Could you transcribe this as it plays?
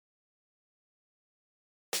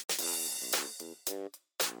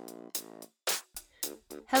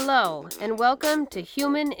Hello, and welcome to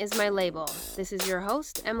Human is My Label. This is your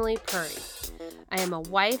host, Emily Purry. I am a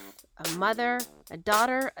wife, a mother, a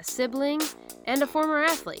daughter, a sibling, and a former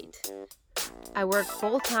athlete. I work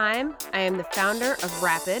full-time, I am the founder of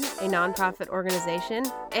Rapid, a nonprofit organization,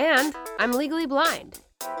 and I'm legally blind.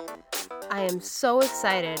 I am so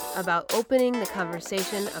excited about opening the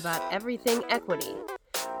conversation about everything equity.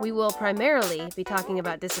 We will primarily be talking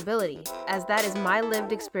about disability, as that is my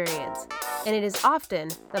lived experience, and it is often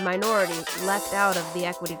the minority left out of the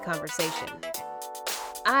equity conversation.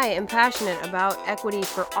 I am passionate about equity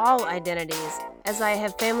for all identities, as I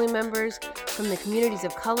have family members from the communities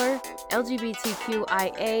of color,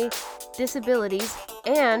 LGBTQIA, disabilities,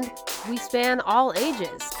 and we span all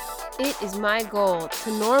ages. It is my goal to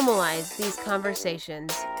normalize these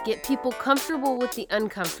conversations, get people comfortable with the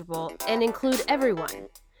uncomfortable, and include everyone.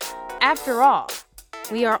 After all,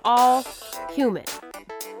 we are all human.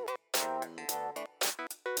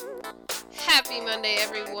 Happy Monday,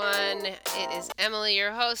 everyone. It is Emily,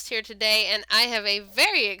 your host, here today, and I have a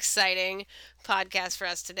very exciting podcast for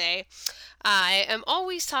us today. I am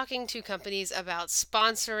always talking to companies about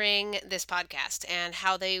sponsoring this podcast and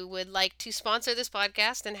how they would like to sponsor this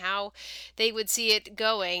podcast and how they would see it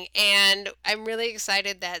going. And I'm really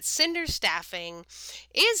excited that Cinder Staffing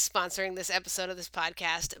is sponsoring this episode of this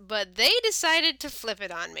podcast, but they decided to flip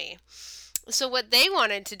it on me. So what they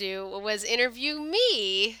wanted to do was interview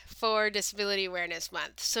me for Disability Awareness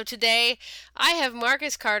Month. So today I have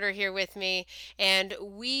Marcus Carter here with me, and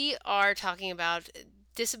we are talking about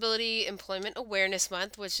Disability Employment Awareness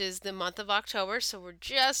Month, which is the month of October. So we're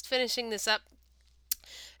just finishing this up.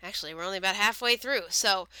 Actually, we're only about halfway through.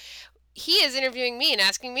 So he is interviewing me and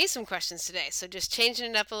asking me some questions today. So just changing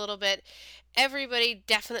it up a little bit. Everybody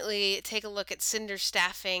definitely take a look at Cinder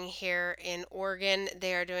Staffing here in Oregon.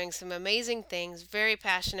 They are doing some amazing things, very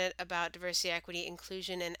passionate about diversity, equity,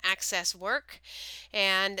 inclusion, and access work.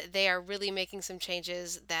 And they are really making some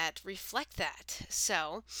changes that reflect that.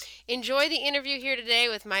 So enjoy the interview here today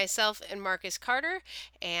with myself and Marcus Carter.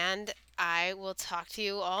 And I will talk to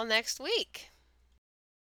you all next week.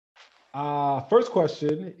 First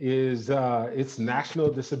question is it's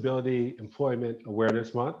National Disability Employment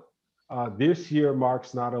Awareness Month. This year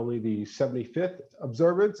marks not only the 75th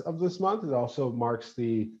observance of this month, it also marks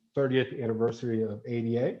the 30th anniversary of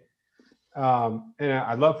ADA. And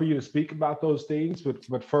I'd love for you to speak about those things,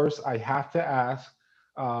 but first I have to ask,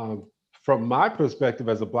 um, from my perspective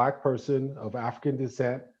as a Black person of African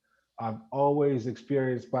descent, I've always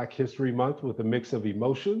experienced Black History Month with a mix of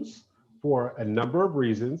emotions for a number of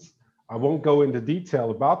reasons. I won't go into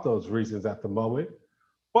detail about those reasons at the moment,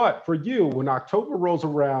 but for you, when October rolls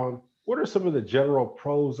around, what are some of the general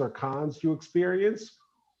pros or cons you experience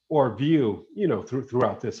or view,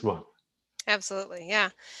 throughout this month? Absolutely. Yeah.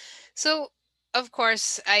 So, of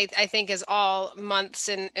course, I think as all months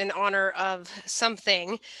in honor of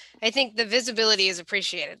something, I think the visibility is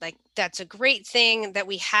appreciated. Like that's a great thing that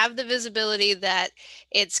we have the visibility that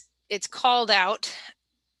it's called out.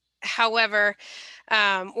 However,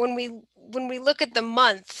 when we look at the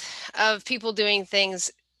month of people doing things,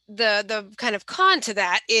 the kind of con to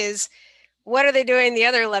that is what are they doing the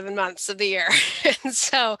other 11 months of the year? And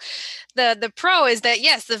so the pro is that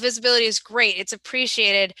yes, the visibility is great, it's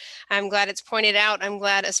appreciated. I'm glad it's pointed out. I'm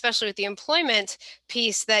glad, especially with the employment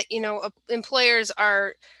piece, that employers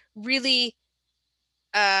are really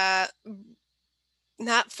uh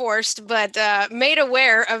not forced but made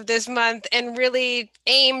aware of this month and really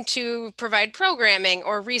aim to provide programming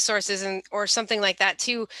or resources and or something like that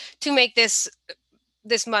to make this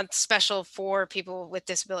month special for people with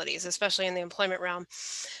disabilities, especially in the employment realm.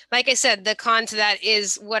 Like I said, the con to that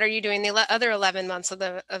is what are you doing the other 11 months of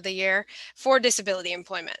the year for disability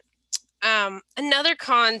employment? Another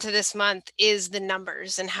con to this month is the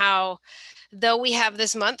numbers and how, though we have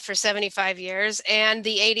this month for 75 years and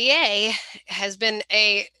the ADA has been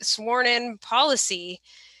a sworn in policy,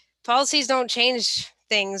 policies don't change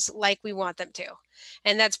things like we want them to.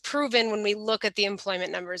 And that's proven when we look at the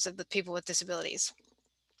employment numbers of the people with disabilities.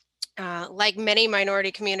 Like many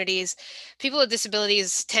minority communities, people with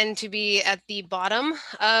disabilities tend to be at the bottom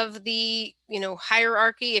of the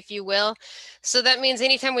hierarchy, if you will. So that means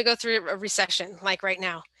anytime we go through a recession, like right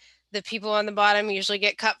now, the people on the bottom usually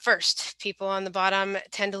get cut first. People on the bottom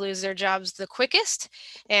tend to lose their jobs the quickest,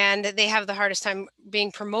 and they have the hardest time being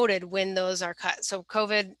promoted when those are cut. So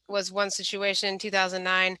COVID was one situation,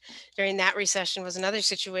 2009 during that recession was another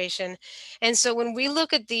situation. And so when we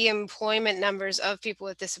look at the employment numbers of people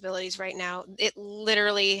with disabilities right now, it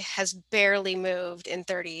literally has barely moved in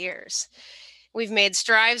 30 years. We've made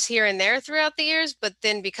strides here and there throughout the years, but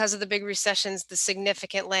then because of the big recessions, the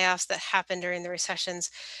significant layoffs that happened during the recessions,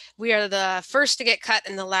 we are the first to get cut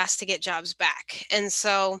and the last to get jobs back. And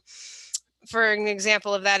so, for an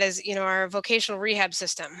example of that is, our vocational rehab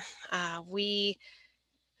system. We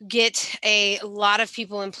get a lot of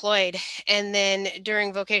people employed, and then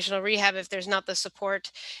during vocational rehab, if there's not the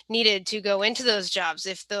support needed to go into those jobs,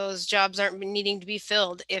 if those jobs aren't needing to be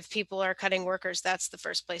filled, if people are cutting workers, that's the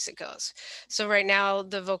first place it goes. So right now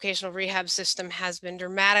the vocational rehab system has been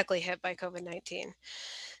dramatically hit by COVID-19.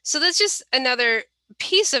 So that's just another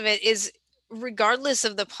piece of it, is regardless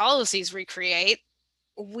of the policies we create,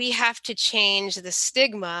 we have to change the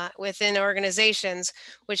stigma within organizations,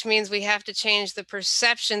 which means we have to change the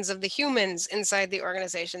perceptions of the humans inside the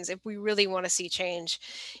organizations if we really want to see change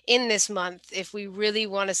in this month, if we really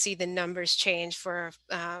want to see the numbers change for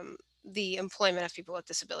the employment of people with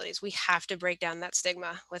disabilities. We have to break down that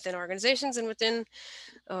stigma within organizations and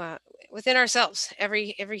uh, within ourselves.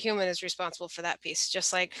 Every human is responsible for that piece,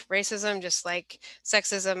 just like racism, just like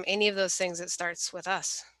sexism, any of those things. It starts with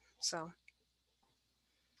us. So.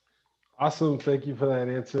 Awesome. Thank you for that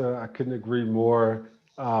answer. I couldn't agree more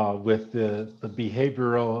with the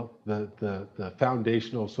behavioral, the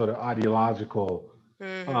foundational sort of ideological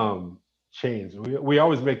Mhm. um, change. We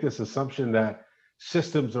always make this assumption that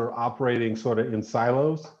systems are operating sort of in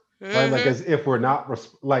silos, right? Like Mhm. as if we're not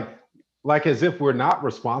like as if we're not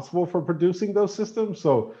responsible for producing those systems.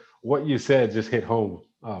 So what you said just hit home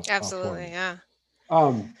for Absolutely, me. yeah.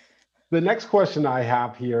 Um, the next question I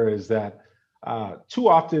have here is that too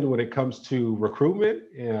often when it comes to recruitment,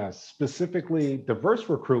 specifically diverse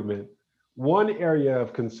recruitment, one area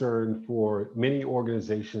of concern for many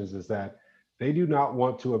organizations is that they do not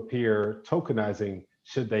want to appear tokenizing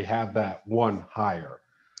should they have that one hire.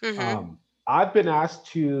 Mhm. Um, I've been asked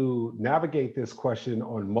to navigate this question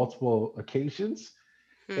on multiple occasions,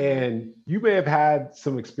 Mhm. and you may have had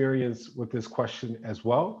some experience with this question as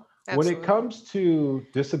well. When it Absolutely. comes to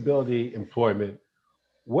disability employment,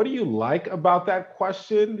 what do you like about that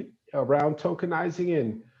question around tokenizing?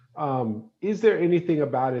 And is there anything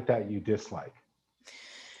about it that you dislike?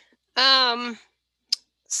 Um,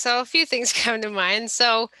 so a few things come to mind.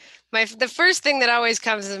 So the first thing that always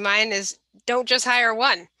comes to mind is don't just hire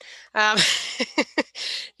one. Um,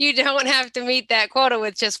 you don't have to meet that quota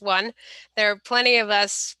with just one. There are plenty of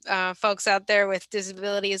us folks out there with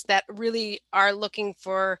disabilities that really are looking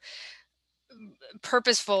for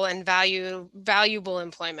purposeful and valuable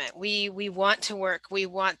employment. We want to work. We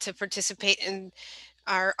want to participate in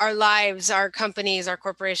our lives, our companies, our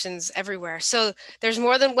corporations everywhere. So there's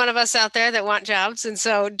more than one of us out there that want jobs. And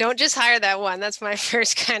so don't just hire that one. That's my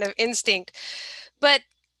first kind of instinct. But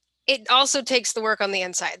it also takes the work on the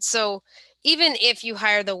inside. So even if you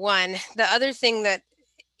hire the one, the other thing that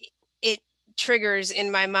it triggers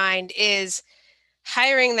in my mind is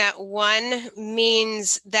hiring that one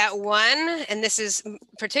means that one, and this is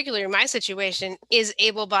particularly my situation, is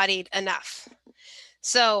able bodied enough.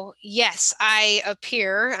 So, yes,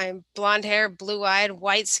 I'm blonde hair, blue eyed,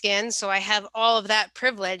 white skin. So I have all of that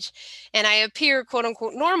privilege and I appear quote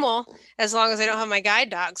unquote normal as long as I don't have my guide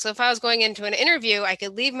dog. So if I was going into an interview, I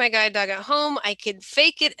could leave my guide dog at home, I could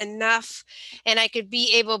fake it enough, and I could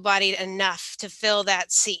be able bodied enough to fill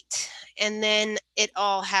that seat. And then it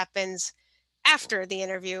all happens after the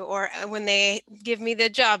interview or when they give me the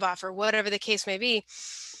job offer, whatever the case may be.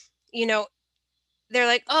 You know, they're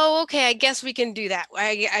like, "Oh, okay, I guess we can do that.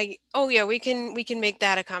 Oh yeah, we can make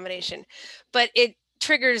that accommodation." But it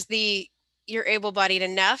triggers the you're able-bodied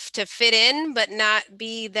enough to fit in, but not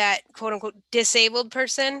be that quote unquote disabled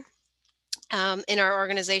person in our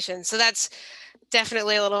organization. So that's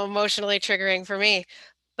definitely a little emotionally triggering for me.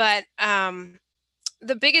 But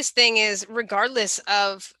the biggest thing is, regardless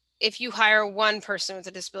of if you hire one person with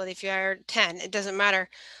a disability, if you hire 10, it doesn't matter.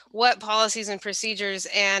 What policies and procedures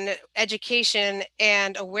and education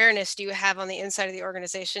and awareness do you have on the inside of the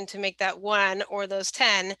organization to make that one or those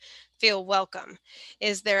 10 feel welcome?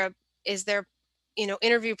 Is there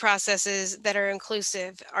interview processes that are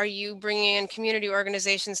inclusive? Are you bringing in community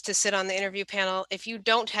organizations to sit on the interview panel if you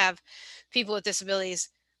don't have people with disabilities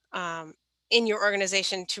um, in your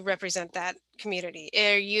organization to represent that community?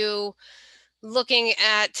 Are you looking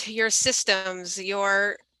at your systems,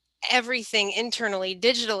 your everything internally,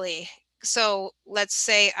 digitally? So let's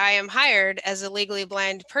say I am hired as a legally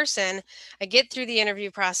blind person. I get through the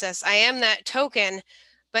interview process. I am that token,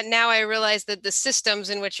 but now I realize that the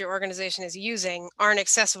systems in which your organization is using aren't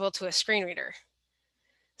accessible to a screen reader.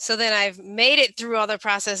 So then I've made it through all the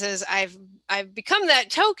processes. I've become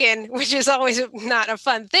that token, which is always not a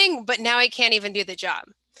fun thing, but now I can't even do the job.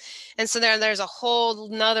 And so there's a whole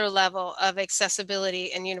nother level of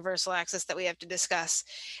accessibility and universal access that we have to discuss.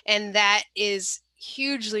 And that is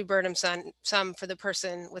hugely burdensome for the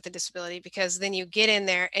person with a disability, because then you get in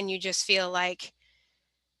there and you just feel like,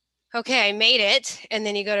 okay, I made it. And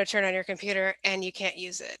then you go to turn on your computer and you can't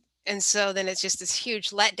use it. And so then it's just this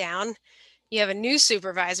huge letdown. You have a new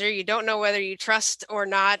supervisor, you don't know whether you trust or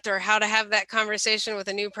not, or how to have that conversation with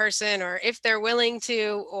a new person, or if they're willing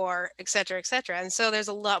to, or et cetera, et cetera. And so there's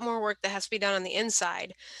a lot more work that has to be done on the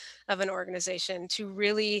inside of an organization to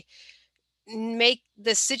really make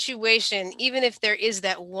the situation, even if there is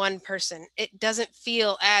that one person, it doesn't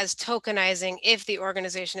feel as tokenizing if the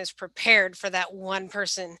organization is prepared for that one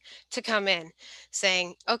person to come in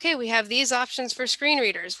saying, okay, we have these options for screen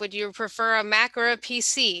readers, would you prefer a Mac or a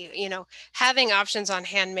PC? Having options on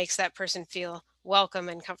hand makes that person feel welcome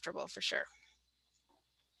and comfortable, for sure.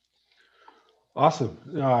 Awesome.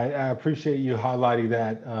 No, I appreciate you highlighting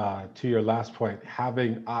that to your last point.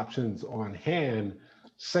 Having options on hand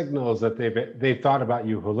signals that they've thought about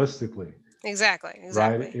you holistically, Exactly,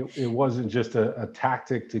 right? exactly. It wasn't just a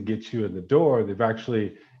tactic to get you in the door. They've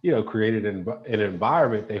actually, created an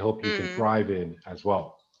environment they hope you can Mhm. thrive in as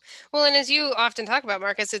well. Well, and as you often talk about,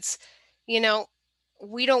 Marcus, it's, you know,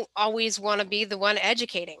 we don't always want to be the one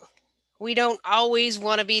educating. We don't always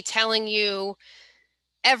want to be telling you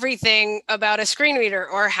everything about a screen reader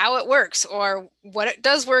or how it works or what it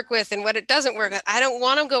does work with and what it doesn't work with. I don't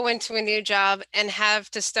want to go into a new job and have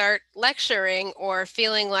to start lecturing or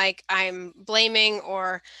feeling like I'm blaming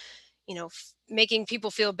or, making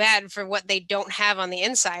people feel bad for what they don't have on the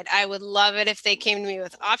inside. I would love it if they came to me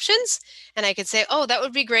with options and I could say, oh, that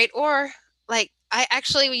would be great. Or like, I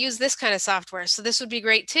actually use this kind of software, so this would be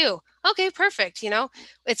great too. Okay, perfect.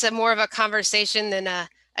 It's a more of a conversation than a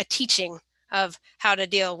teaching of how to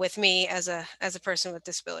deal with me as a person with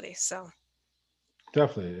disabilities. So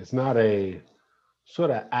Definitely. It's not a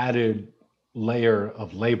sort of added layer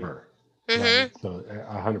of labor, right? mm-hmm. So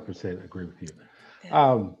I 100% agree with you.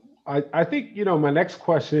 Yeah. I think, my next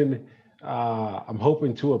question, I'm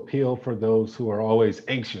hoping to appeal for those who are always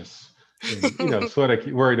anxious and, sort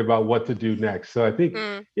of worried about what to do next. So I think,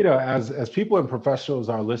 Mm, as people and professionals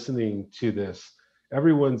are listening to this,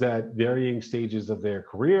 everyone's at varying stages of their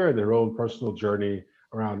career and their own personal journey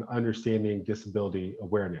around understanding disability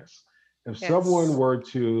awareness. If someone yes. were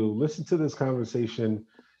to listen to this conversation,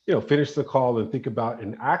 finish the call and think about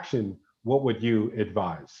an action, what would you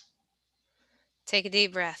advise? Take a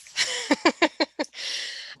deep breath.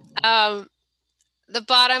 um, the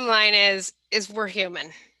bottom line is we're human.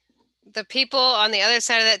 The people on the other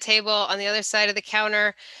side of that table, on the other side of the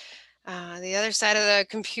counter, the other side of the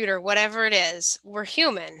computer, whatever it is, we're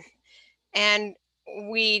human. And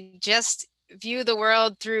we just view the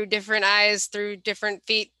world through different eyes, through different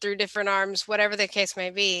feet, through different arms, whatever the case may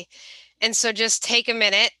be. And so just take a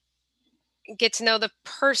minute, get to know the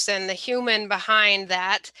person, the human behind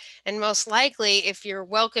that. And most likely, if you're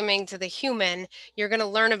welcoming to the human, you're going to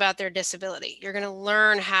learn about their disability. You're going to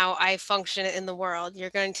learn how I function in the world. You're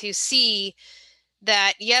going to see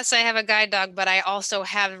that, yes, I have a guide dog, but I also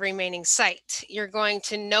have remaining sight. You're going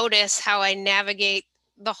to notice how I navigate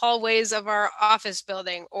the hallways of our office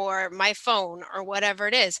building or my phone or whatever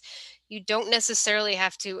it is. You don't necessarily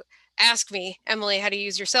have to ask me, Emily, how to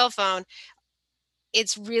use your cell phone.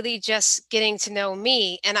 It's really just getting to know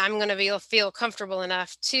me, and I'm going to feel comfortable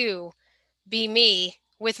enough to be me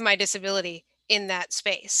with my disability in that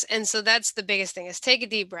space. And so that's the biggest thing, is take a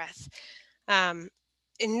deep breath, um,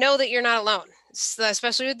 and know that you're not alone. So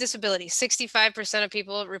especially with disability, 65% of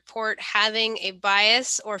people report having a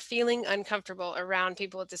bias or feeling uncomfortable around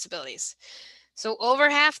people with disabilities. So over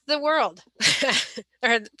half the world,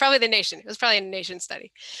 or probably the nation, it was probably a nation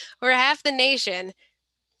study, over half the nation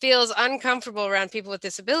feels uncomfortable around people with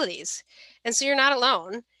disabilities. And so you're not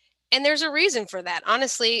alone. And there's a reason for that.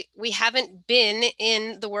 Honestly, we haven't been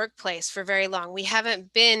in the workplace for very long. We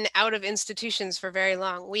haven't been out of institutions for very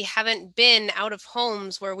long. We haven't been out of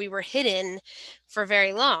homes where we were hidden for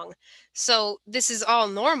very long. So this is all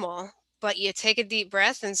normal, but you take a deep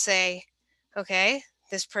breath and say, okay,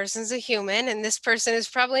 this person's a human and this person is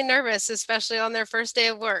probably nervous, especially on their first day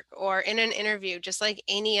of work or in an interview, just like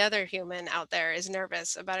any other human out there is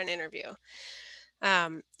nervous about an interview.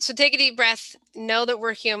 So take a deep breath, know that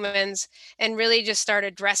we're humans, and really just start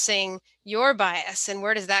addressing your bias and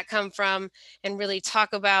where does that come from, and really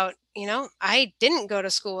talk about, I didn't go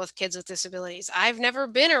to school with kids with disabilities. I've never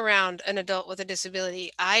been around an adult with a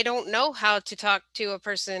disability. I don't know how to talk to a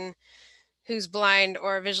person who's blind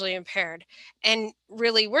or visually impaired, and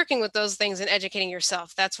really working with those things and educating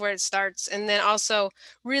yourself. That's where it starts. And then also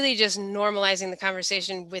really just normalizing the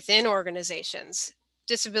conversation within organizations.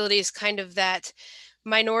 disability is kind of that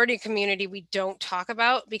minority community we don't talk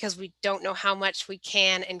about because we don't know how much we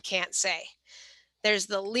can and can't say. There's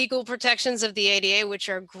the legal protections of the ADA, which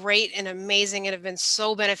are great and amazing and have been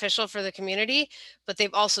so beneficial for the community, but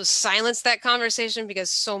they've also silenced that conversation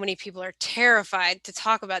because so many people are terrified to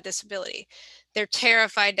talk about disability. They're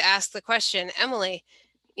terrified to ask the question, Emily,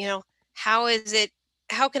 you know, how is it,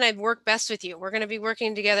 how can I work best with you? We're going to be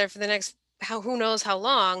working together for the next, who knows how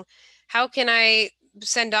long. How can I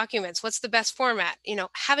send documents? What's the best format?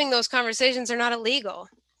 Having those conversations are not illegal.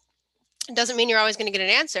 It doesn't mean you're always going to get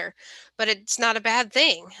an answer, but it's not a bad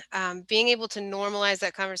thing. Being able to normalize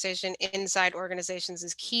that conversation inside organizations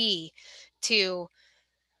is key to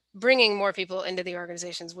bringing more people into the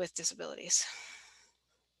organizations with disabilities.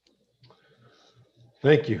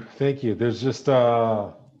 Thank you. Thank you. There's just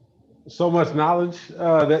so much knowledge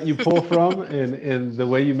that you pull from, and the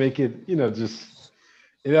way you make it, just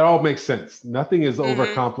it all makes sense. Nothing is Mm-hmm.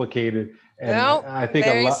 overcomplicated, and No, I think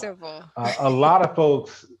very simple. a lot of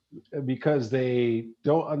folks, because they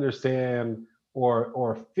don't understand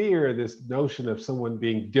or fear this notion of someone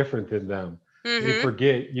being different than them, they Mm-hmm.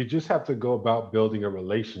 forget you just have to go about building a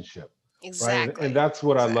relationship, right? And Exactly. that's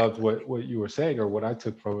what I loved Exactly. what you were saying, or what I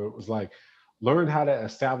took from it was like, learn how to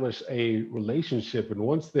establish a relationship, and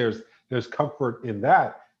once there's comfort in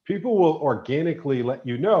that, people will organically let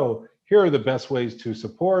you know, here are the best ways to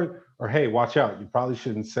support, or hey, watch out, you probably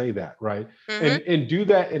shouldn't say that, right? Mm-hmm. And do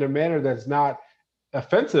that in a manner that's not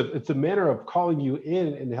offensive. It's a manner of calling you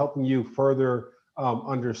in and helping you further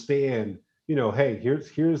understand, hey,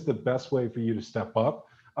 here's the best way for you to step up,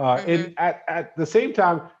 Mm-hmm. and at the same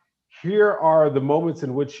time, here are the moments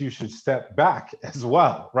in which you should step back as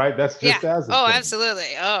well, right? That's Yeah. just as Oh, important.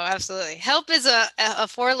 absolutely. Oh, absolutely. Help is a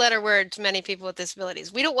four-letter word to many people with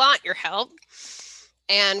disabilities. We don't want your help,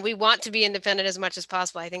 and we want to be independent as much as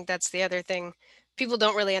possible. I think that's the other thing people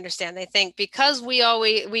don't really understand. They think because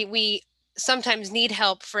we sometimes need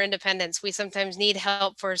help for independence, we sometimes need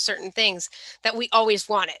help for certain things, that we always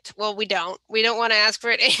want it. Well, we don't. We don't want to ask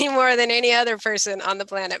for it any more than any other person on the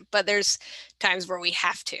planet, but there's times where we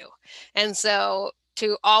have to. And so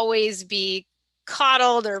to always be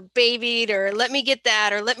coddled or babied or let me get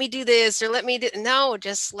that or let me do this or let me do, no,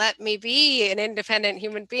 just let me be an independent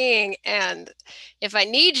human being. And if I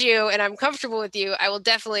need you and I'm comfortable with you, I will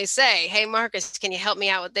definitely say, hey, Marcus, can you help me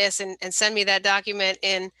out with this, and send me that document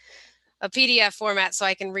in a PDF format so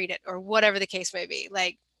I can read it, or whatever the case may be.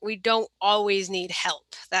 Like, we don't always need help.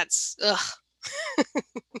 That's, ugh.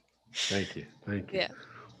 Thank you. Thank you. Yeah.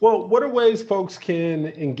 Well, what are ways folks can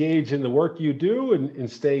engage in the work you do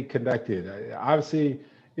and stay connected? Obviously,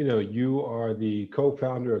 you are the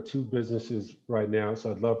co-founder of two businesses right now,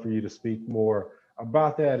 so I'd love for you to speak more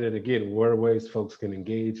about that. And again, what are ways folks can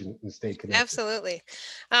engage and stay connected? Absolutely.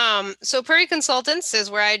 So Prairie Consultants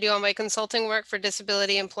is where I do all my consulting work for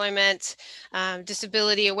disability employment,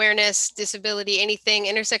 disability awareness, disability anything,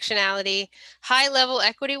 intersectionality. High level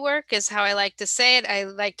equity work is how I like to say it. I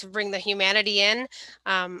like to bring the humanity in.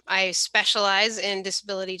 I specialize in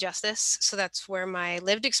disability justice. So that's where my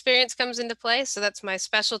lived experience comes into play. So that's my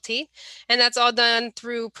specialty. And that's all done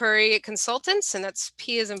through Prairie Consultants. And that's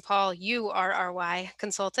P as in Paul, URRY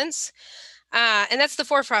Consultants. And that's the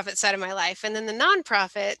for-profit side of my life. And then the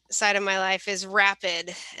nonprofit side of my life is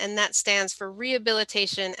RAPID, and that stands for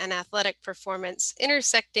Rehabilitation and Athletic Performance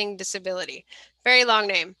Intersecting Disability. Very long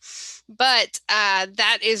name. But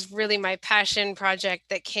that is really my passion project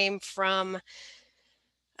that came from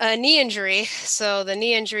a knee injury. So the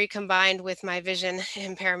knee injury combined with my vision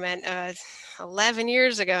impairment 11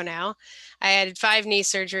 years ago now. I had 5 knee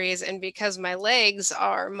surgeries, and because my legs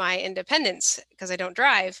are my independence, because I don't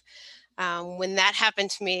drive, when that happened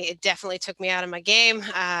to me, it definitely took me out of my game.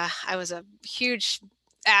 I was a huge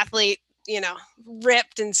athlete,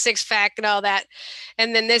 ripped and six pack and all that.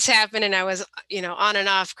 And then this happened, and I was, on and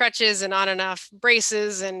off crutches and on and off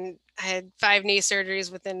braces. And I had 5 knee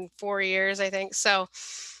surgeries within 4 years, I think. So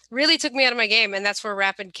really took me out of my game. And that's where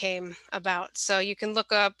Rapid came about. So you can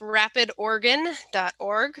look up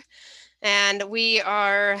rapidoregon.org. And we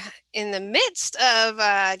are in the midst of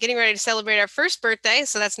getting ready to celebrate our first birthday.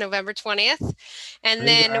 So that's November 20th. And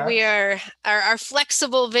then we Congrats. are, our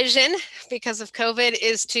flexible vision because of COVID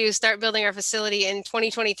is to start building our facility in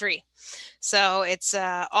 2023. So it's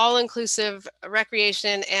all inclusive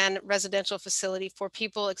recreation and residential facility for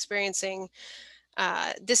people experiencing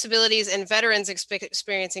disabilities and veterans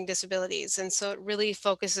experiencing disabilities. And so it really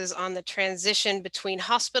focuses on the transition between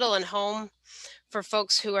hospital and home for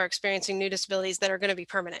folks who are experiencing new disabilities that are going to be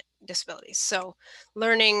permanent disabilities. So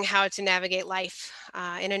learning how to navigate life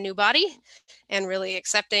in a new body, and really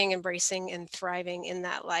accepting, embracing, and thriving in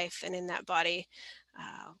that life and in that body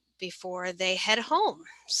before they head home.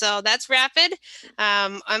 So that's Rapid.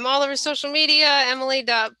 I'm all over social media,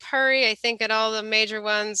 Emily.Purry, I think at all the major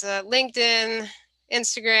ones, LinkedIn,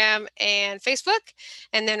 Instagram, and Facebook.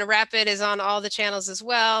 And then Rapid is on all the channels as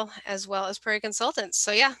well as Purry Consultants.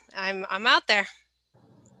 So yeah, I'm out there.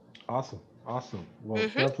 Awesome. Awesome. Well,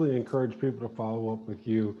 Mm-hmm. definitely encourage people to follow up with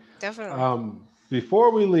you. Definitely.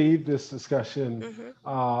 Before we leave this discussion, Mm-hmm.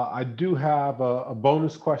 I do have a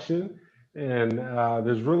bonus question, and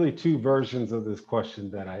there's really two versions of this question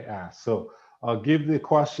that I asked. So I'll give the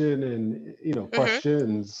question and Mm-hmm.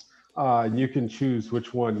 questions, and you can choose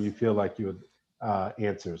which one you feel like you would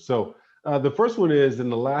answer. So the first one is: in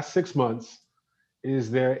the last 6 months, is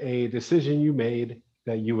there a decision you made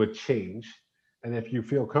that you would change? And if you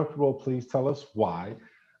feel comfortable, please tell us why.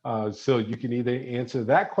 So you can either answer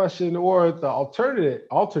that question, or the alternate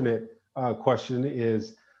question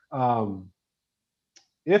is, um,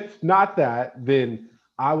 if not that, then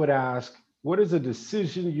I would ask, what is a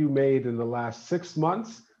decision you made in the last 6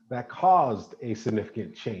 months that caused a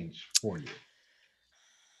significant change for you?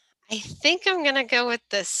 I think I'm gonna go with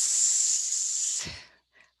this.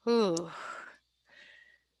 Ooh,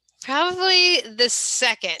 probably the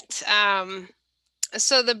second.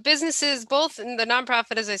 So the businesses, both in the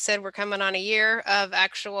nonprofit, as I said, we're coming on a year of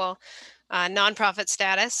actual nonprofit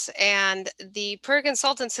status, and the Purry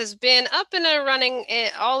Consultants has been up and running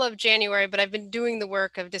all of January. But I've been doing the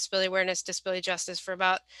work of disability awareness, disability justice for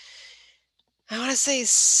about, I want to say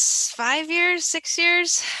 5 years, 6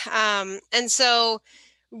 years. And so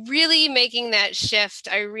really making that shift.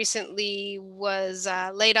 I recently was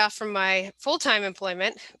laid off from my full-time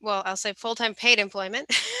employment. Well, I'll say full-time paid employment.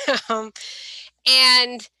 um,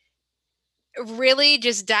 and really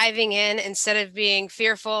just diving in instead of being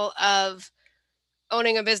fearful of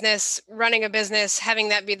owning a business, running a business, having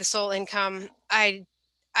that be the sole income. I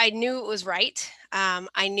knew it was right.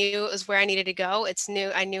 I knew it was where I needed to go.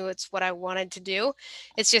 I knew it's what I wanted to do.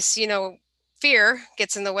 It's just, fear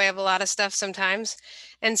gets in the way of a lot of stuff sometimes.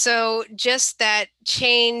 And so just that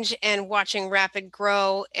change and watching Rapid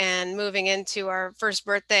grow and moving into our first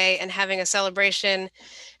birthday and having a celebration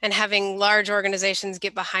and having large organizations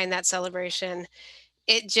get behind that celebration,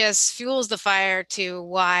 it just fuels the fire to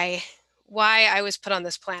why I was put on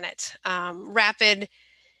this planet. Rapid,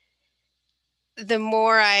 the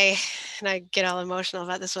more and I get all emotional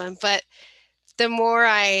about this one, but the more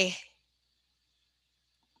I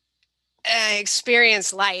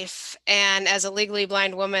experience life, and as a legally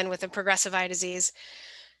blind woman with a progressive eye disease,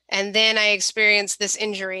 and then I experienced this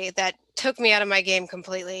injury that took me out of my game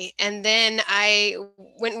completely. And then I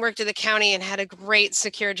went and worked at the county and had a great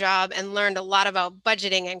secure job and learned a lot about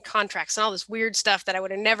budgeting and contracts and all this weird stuff that I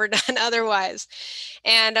would have never done otherwise.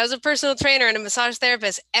 And I was a personal trainer and a massage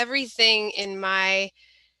therapist. Everything in my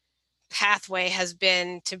pathway has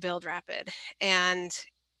been to build Rapid. And,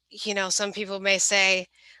 some people may say,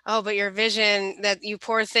 oh, but your vision, that you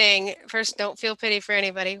poor thing. First, don't feel pity for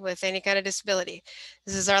anybody with any kind of disability.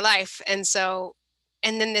 This is our life. And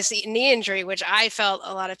then this knee injury, which I felt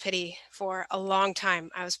a lot of pity for a long time.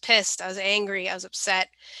 I was pissed, I was angry, I was upset.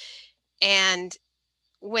 And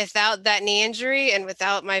without that knee injury and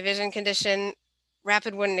without my vision condition,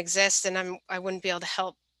 Rapid wouldn't exist, and I wouldn't be able to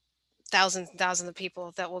help thousands and thousands of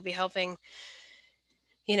people that will be helping,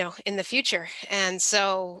 in the future. And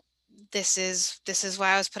so this is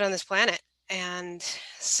why I was put on this planet. And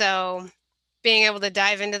so being able to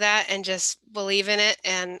dive into that and just believe in it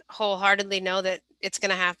and wholeheartedly know that it's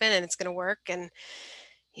going to happen and it's going to work. And,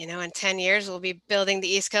 in 10 years, we'll be building the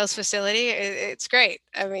East Coast facility. It's great.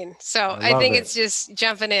 I mean, so I I love think it. it's just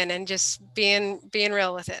jumping in and just being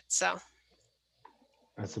real with it. So,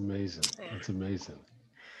 That's amazing. yeah, That's amazing.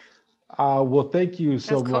 Well, thank you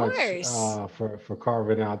so of much course. for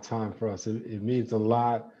carving out time for us. It means a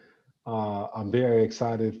lot. I'm very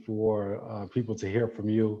excited for people to hear from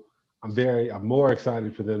you. I'm more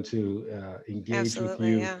excited for them to engage with Absolutely.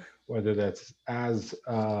 you, Yeah, whether that's as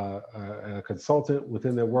a consultant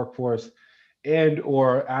within their workforce, and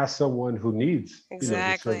or as someone who needs, the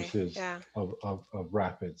exactly. services Yeah. of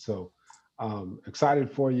Rapid. So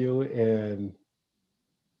excited for you, and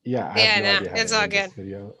yeah, I have Yeah, no no, idea how to it's all end this good.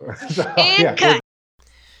 video. So And yeah, we're cut.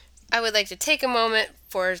 I would like to take a moment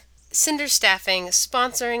for Cinder Staffing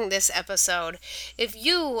sponsoring this episode. If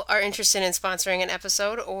you are interested in sponsoring an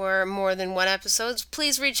episode or more than one episodes,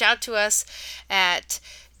 please reach out to us at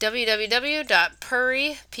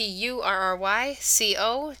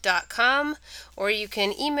www.purryco.com, or you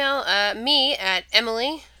can email me at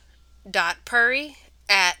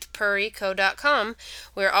emily.purry@purryco.com.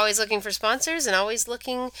 We're always looking for sponsors and always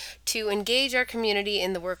looking to engage our community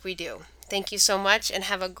in the work we do. Thank you so much, and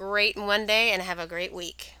have a great Monday and have a great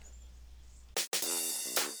week.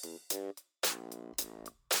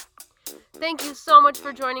 Thank you so much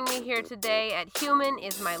for joining me here today at Human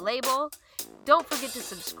is My Label. Don't forget to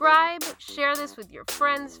subscribe, share this with your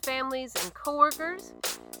friends, families, and coworkers.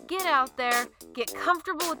 Get out there, get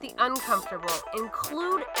comfortable with the uncomfortable,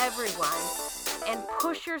 include everyone, and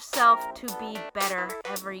push yourself to be better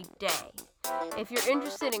every day. If you're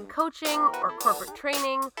interested in coaching or corporate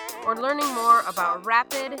training or learning more about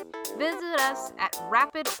Rapid, visit us at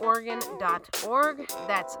rapidoregon.org.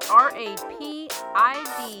 That's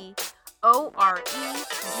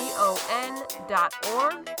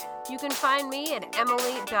RAPIDOREGON.org. You can find me at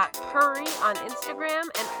emily.purry on Instagram,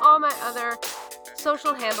 and all my other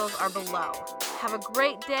social handles are below. Have a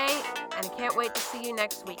great day, and I can't wait to see you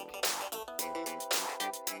next week.